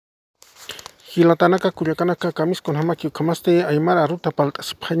Hilatanaka kuyakanaka kamisco hamaki kamaste Aymar ruta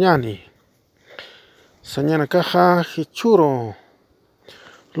pal-lasiñani. Sañana caja hichuro.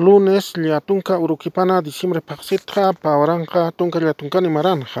 Lunes liatunka urukipana diciembre paxitra pawaranja tunka liatunkani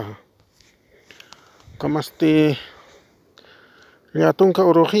maranja. Kamaste liatunka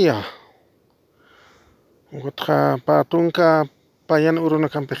urujia. Otra patunka payan uruna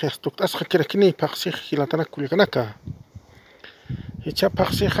campejes tuktasja kirakini paxij hilatanaka kuyakanaka. Hicha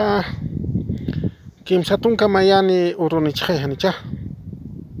paxija kimsatunka mayani urunichja.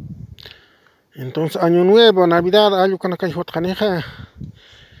 Entonces año nuevo, navidad, año kanaka hotjanija.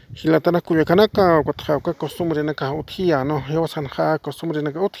 Hilatana kuyakanaka, cuatjauka costumbre naka utjia, no, yosanja costumbre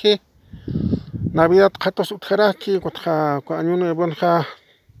naka utji. Navidad jatos utjaraki, cuatja año nuevo nja.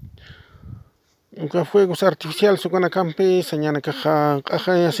 Nka fuegos artificiales sukana campi, señana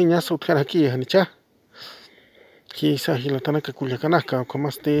caja yasiñas utjaraki, hanicha. Quizá hilatanaka kuyakanaka, como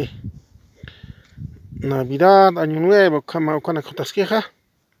este Navidad, año nuevo, kama ukana kotasqueja.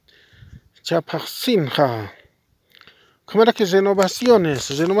 Chapaxinja. Como era que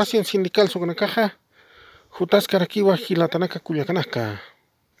renovación sindical sobre caja. Jutas caraquiwa hilatanaka kuyakanaka.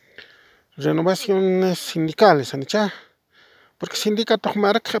 Renovaciones sindicales, anicha. Porque sindicato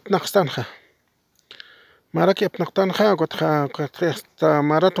marak apnaxtanja. Marak apnaxtanja, hasta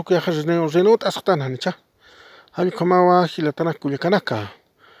marato que renut astan, anicha. Hay como hilatanaka kuyakanaka.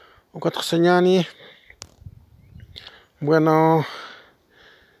 Señani. Bueno.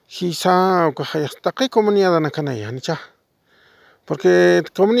 Quizá hasta qué comunidad anacanaya, nicha. Porque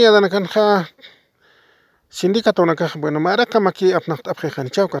comunidad anacanja sindicato anacaja, bueno, marakamaki apnacht apjeja,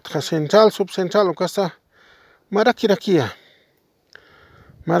 nicha, central, subcentral, o casa marakirakia.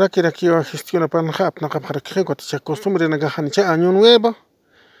 Marakirakia gestiona panja apnakapjarakia, cuaticha costumbre nagaja, nicha, año nuevo.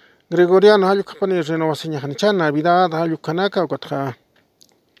 Gregoriano, hayu kapani renovación, nicha, Navidad, hayu kanaka, o cuatra.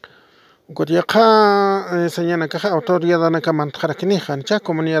 Goriaka señana caja autoridad anaka mantrakinija, nicha,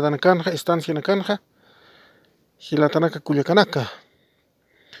 comunidad anakanja, estancia anakanja, hilatanaka kuyakanaka.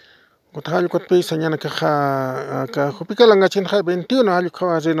 Gotahayu kotpi señana caja ka langachinja 21 ayu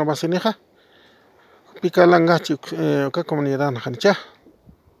ka renovacionija. Pika langachi ka comunidad anakanja.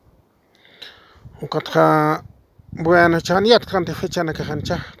 Ukatja bueno chaniat kante fecha anaka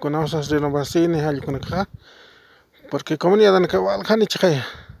nicha, con esas renovaciones ayu kanaka. Porque comunidad anaka waljani chaya.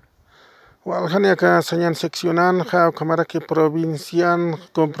 Waljania ka señan seccionan ja kamara que provincian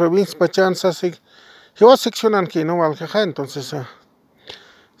con provincia pachanza se yo seccionan que no walja entonces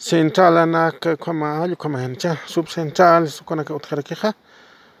central anaka kama ayu kama hencha subcentral sukana ka otra queja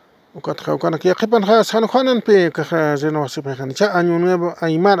ukatra ukana que qipan ja San Juanan pe ka renovación pe hancha año nuevo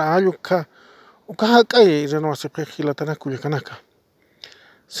Aymar ayu ka uka kai renovación pe hilatana kuyakanaka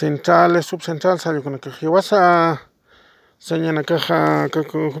central subcentral sayu kana que wasa señana caja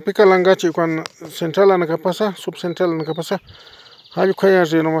pica langachi cuando central anaka pasa, subcentral anaka pasa. Hayu kaya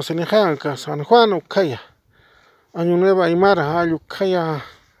renovación ka San Juan o kaya. Año nuevo Aymar hayu kaya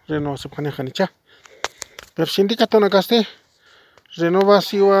renovación nicha. Pero sindicato nakaste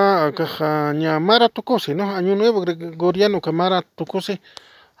renovación caja ñamara tukose, no, año nuevo gregoriano kamara tukose.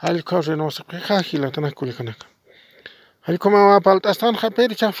 Hayu kaya renovación caja hilatana kulikanaka. Hayu como paltastan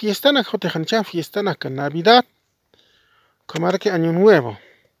japericha fiesta na jotejancha fiesta na Navidad. Como que año nuevo.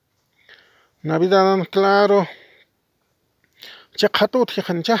 Navidad, claro. Chakatut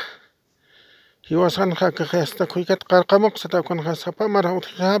hijancha. Hiwasan haka hasta kuikat karkamok sata con hasapa mara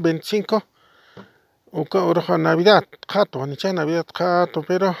utja 25. Uka oroja Navidad. Kato, anicha Navidad kato,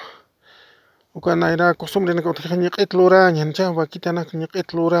 pero. Uka naira costumbre na utja nyakit luraña, anicha wakita na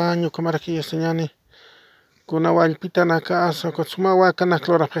nyakit luraño, como aquí señani. Kuna walpita na casa, con suma waka na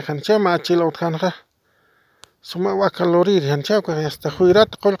clora pejancha, machila utjanja. Suma waka lorir hancha ko hasta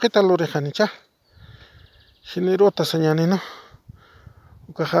juirat qolqita lori hancha generota señani no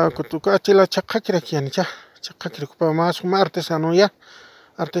ukaja kutuka chila chaqakira kiancha chaqakira pa más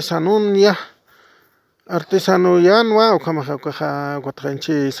artesanoya no ukamaja ukaja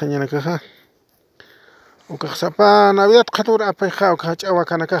gotranchi señana kaja ukaja sapa Navidad qatura apeja ukaja chawa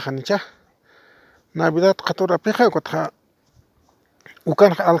kanaka hancha Navidad qatura apeja ukatja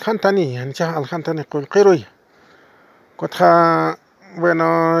ukan aljantani hancha aljantani qolqiroy Kotja,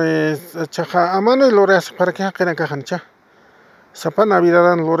 bueno, chaja a mano y lo hace para que hagan cajancha. Sapa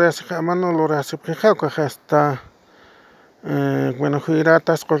Navidad lo hace a mano, lo hace preja, coja hasta, bueno,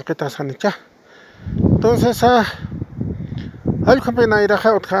 juiratas, colquetas, anicha. Entonces, algo que pena ir a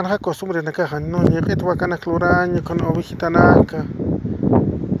jautjanja, costumbre de caja, no, ni que tu bacana cloraño con ovejita naca,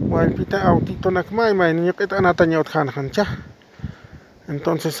 guaypita autito nakmai, ni que tan ataño tjanja.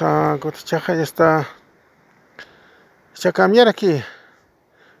 Entonces, cotichaja ya está. Se cambiar aquí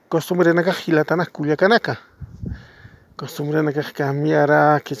costumbre naka hilatana kuliakanaka. Costumbre naka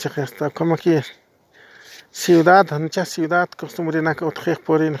cambiara que hasta como aquí ciudad, ancha ciudad, costumbre naka otje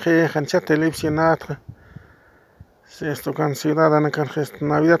por en ancha televisionat. Si esto can ciudad naka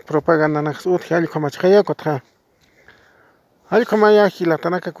Navidad propaganda naka ut hal como chaya kotra. Hal como ya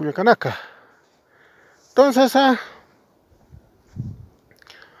hilatanaka kuliakanaka. Entonces,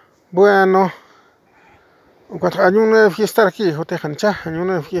 bueno, cuando hay una fiesta aquí, hay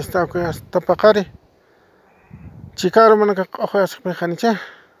una fiesta que hasta pacare. Chicaro manaka ojo se pejancha.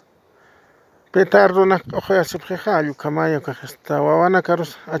 Petardo na ojo se pejayo kamayo que hasta wawana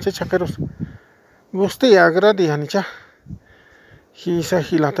caros, achechakeros. Guste agradi hanicha. Hisa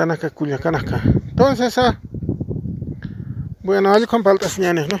hilatana que culiacanaka. Entonces, bueno, hay con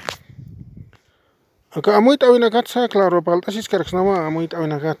pal-lasiñani, ¿no? Acá muy tabina gatsa, claro, pal-lasiñani que no muy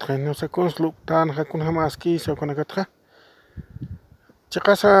tabina gatsa, no se conslu tan hakun jamás quiso con gatsa.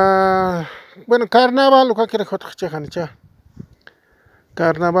 Chacasa, bueno, carnaval lo que quiere hotchanicha.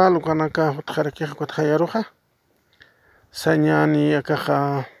 Carnaval lo que naka hotjaraki hotjayaroja. Sañani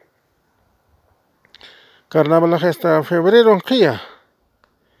acá. Carnaval hasta febrero en Kia.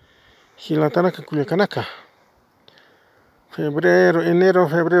 Hilatana que culiacanaka. Febrero, enero,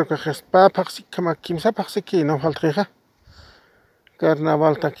 febrero, que es papaxi, kama kimsa paxi, no falta.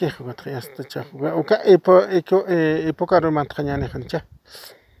 Carnaval taquejo, que hasta chajo. Oka época romántica, hancha.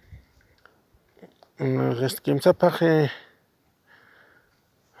 Kimsa paje.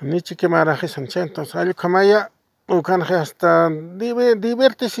 Nichi que marajes entonces, algo kamaya, o can hasta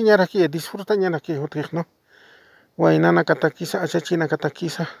diverte señora aquí, disfruta ñana aquí, ¿no? Guainana catakisa, achachina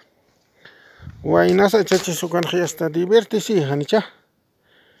catakisa. Guainas achachi su can hasta diverte sí, hanicha.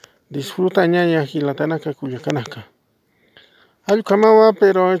 Disfruta ñaya hilatanaka culiacanaka. Algo kamawa,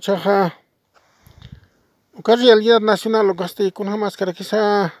 pero chaja. O realidad nacional lo gasté con una máscara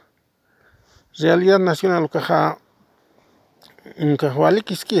quizá. Realidad nacional lo caja. Walik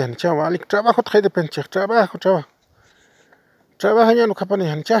iskian, walik trabajo trae de penche, trabajo. Trabajo ya no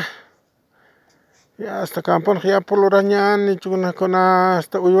capan ya. Ya hasta campon ya por lo rañan y chuna con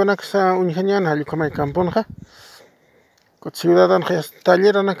hasta uyana que sa unjañan hali como campon ja. Con ciudadan ya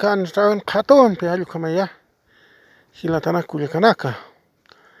talleran acá en traban catón pe hali como ya. Hilatana kuliacanaka.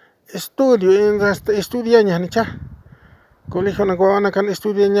 Estudio en hasta estudian ya nicha. Colegio na guana kan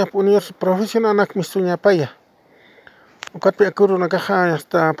estudian ya universidad profesional nak misunya paya. Ukat pe akuru nakaja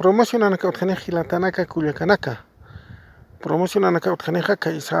hasta promocionan ka utjane hilatanaka kuliacanaka. Promocionan ka utjane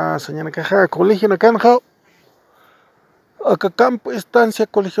ka isa señana kaja colegio nakanja. Acá campo estancia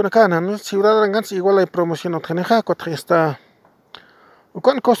colegio nakana, no ciudad rangansi igual hay promoción utjane ka kotja está.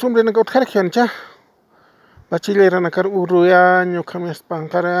 Ukan costumbre na utjane kiancha. Bachiller nakar uruaño kamias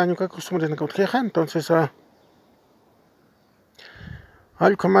pankaraño ka costumbre na utjane, entonces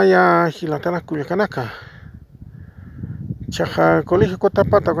al kamaya hilatana kuliacanaka. Chaja colegio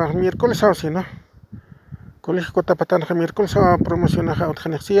Cotapata miércoles así, ¿no? Colegio Cotapata miércoles a promocionar a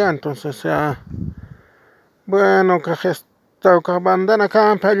otra entonces bueno, que está bandana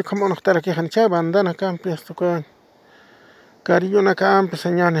campa, yo como no estar aquí hancha, bandana campa, esto con cariño na campa,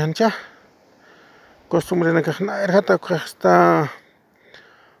 señal hancha. Costumbre na que lajhrata que está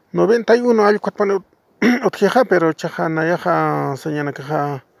 91 al cuatro otjeja, pero chaja na yaja señal que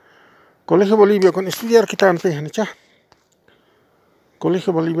Colegio Bolivia con estudiar que tan pe hancha.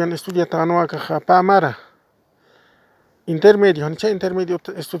 Colegio Boliviano estudia tanua caja pamara. Intermedio, hancha intermedio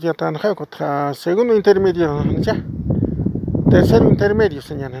estudia tan ja, segundo intermedio, hancha. Tercero intermedio,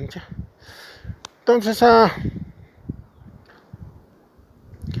 señal hancha. Entonces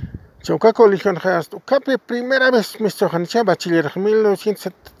Chauca colegio hasta cape primera vez me estoy hancha bachiller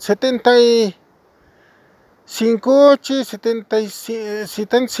 1975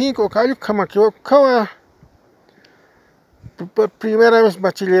 75 callo kama kawa. Por primera vez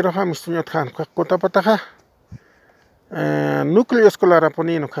bachiller ha mis tuñot han Cotapata núcleo escolar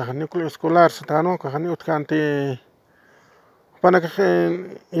aponino caja núcleo escolar satano caja ni utkante para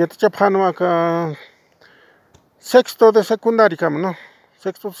que ya te chapano acá sexto de secundaria cama no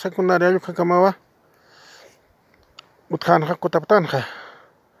sexto de secundaria yo que camaba utkan ha Cotapatan ja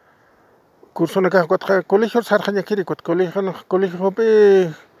curso na caja colegio sarjaña kiri colegio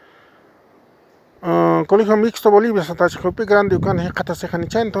pe colegio mixto Bolivia hasta Chopi grande ukan hekata se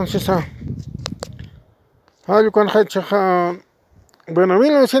hanicha entonces algo bueno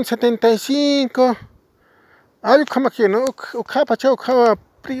 1975 algo como que no ukapa chau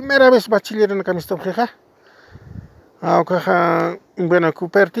primera vez bachiller en camisto jeja bueno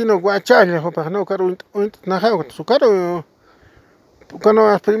Cupertino guachale hopa no caro na su caro cuando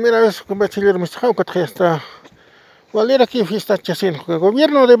la primera vez con bachiller me estaba que hasta Valera aquí fiesta chasin,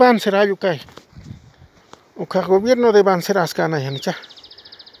 gobierno de Banser ayucay. O que gobierno de Banser ascana yanicha.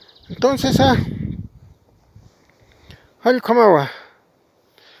 Entonces, hay como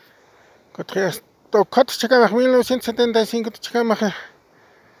Kat chacama 1975 chacama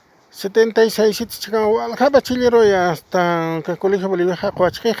 76 chacama aljaba chilero ya hasta el colegio Bolivia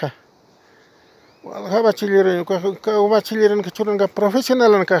Coachqueja. Aljaba chilero ka chilero que churanga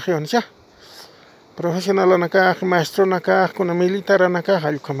profesional en cajión ya. Profesional en caja, maestro en caja, con militar en caja,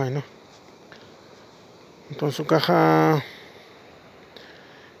 hay como no. Entonces caja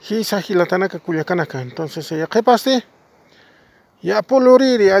Hisa hilatanaka kuyakanaka. Entonces ya qué paste ya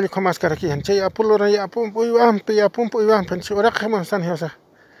poloriri hay como más cara aquí. Ya polora ya pumpo y van pensé ahora que más tan hiosa.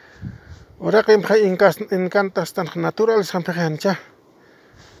 Ahora que encantas tan naturales han pejancha.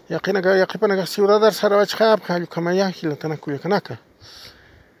 Ya que pana ciudad saravach hab hay como ya hilatanaka kuyakanaka.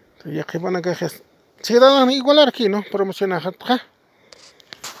 Ya que pana que ciudadano igual aquí no promociona hatja.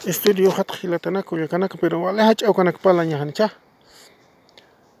 Estudio hat hilatanaka kuyakanaka pero vale hach au kanak palaña hancha.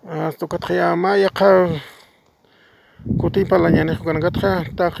 Hasta que ya maya Kuti palañane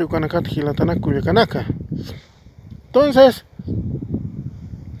jukanakatja, taji jukanakata hilatana kuyakanaka. Entonces,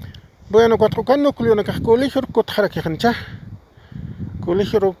 bueno, cuatro cano culionaka colegio kotjarakejancha.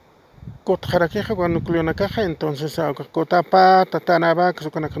 Colegio kotjarakeja cuando culionakaja, entonces kotapa, tatanaba, que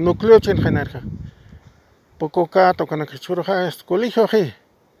sukanaka núcleo chenjanarja. Poco kato kanaka churoja es colegio he.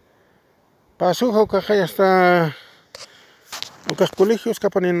 Pasujo kaja hasta los colegios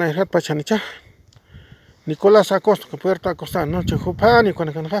kapanin najat pachanicha. Nicolás Acosta, que puerta acostar, no chejupani con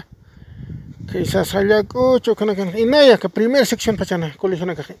la que se salió cocho con la y naya que primera sección pachana, colegio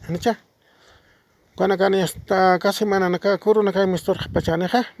na caja, anacha. Cuando acá está casi mañana acá curro acá mistor pachana,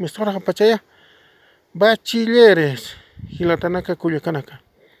 mistor pachaya, bachilleres, y la tanaka culiacanaka.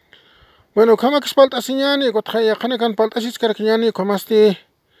 Bueno, como que espalta señani, gotaya canacan paltasis caraquiani, como este,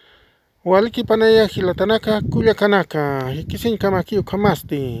 waliki panaya, gilatanaka, culiacanaka, y que sin cama aquí, como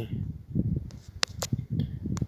este.